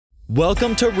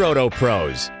Welcome to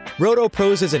RotoPros.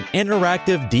 RotoPros is an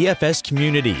interactive DFS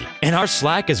community, and our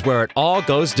Slack is where it all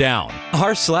goes down.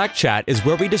 Our Slack chat is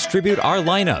where we distribute our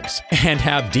lineups and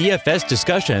have DFS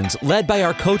discussions led by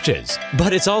our coaches.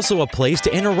 But it's also a place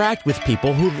to interact with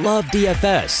people who love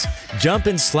DFS. Jump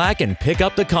in Slack and pick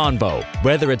up the convo.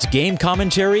 Whether it's game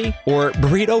commentary or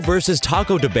burrito versus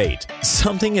taco debate,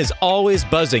 something is always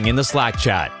buzzing in the Slack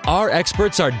chat. Our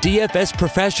experts are DFS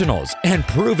professionals and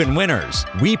proven winners.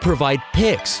 We provide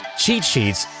picks, cheat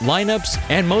sheets, lineups,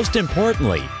 and most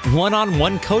importantly,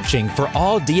 one-on-one coaching for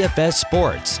all DFS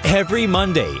sports. Every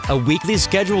Monday, a weekly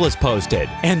schedule is posted,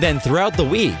 and then throughout the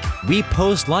week, we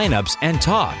post lineups and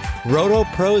talk.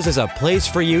 RotoPros is a place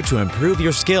for you to improve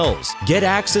your skills, get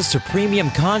access to premium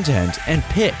content, and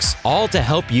picks, all to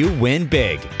help you win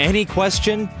big. Any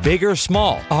question, big or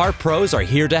small, our pros are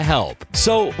here to help.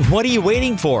 So what are you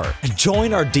waiting for?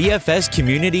 Join our DFS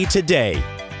community today.